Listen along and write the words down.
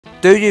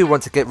Do you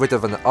want to get rid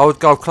of an old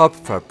golf club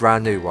for a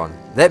brand new one?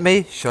 Let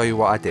me show you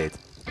what I did.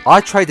 I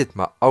traded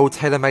my old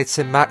TaylorMade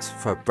Sim Max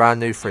for a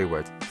brand new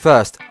 3-wood.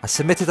 First, I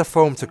submitted a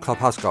form to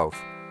Clubhouse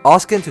Golf,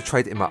 asking to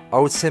trade in my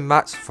old Sim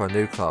Max for a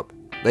new club.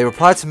 They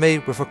replied to me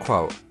with a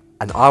quote,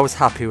 and I was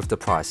happy with the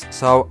price,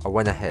 so I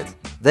went ahead.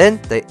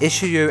 Then they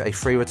issue you a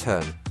free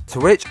return, to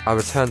which I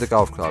returned the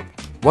golf club.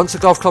 Once the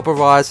golf club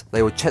arrives,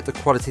 they will check the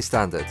quality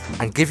standard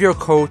and give you a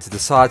call to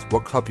decide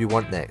what club you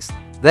want next.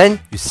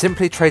 Then you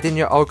simply trade in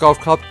your old golf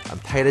club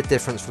and pay the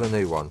difference for the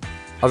new one.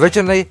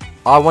 Originally,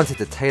 I wanted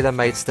the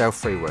TaylorMade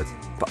Stealth 3-wood,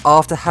 but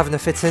after having a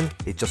fitting,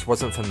 it just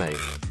wasn't for me.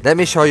 Let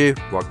me show you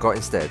what I got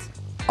instead.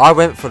 I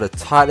went for the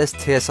Titleist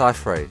TSI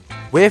 3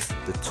 with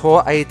the Tour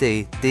AD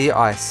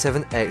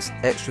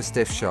DI7X extra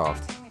stiff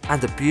shaft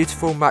and a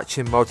beautiful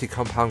matching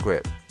multi-compound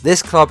grip.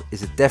 This club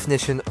is a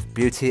definition of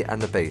beauty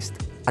and the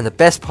beast. And the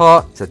best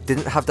part is I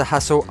didn't have the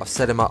hassle of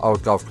selling my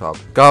old golf club.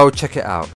 Go check it out.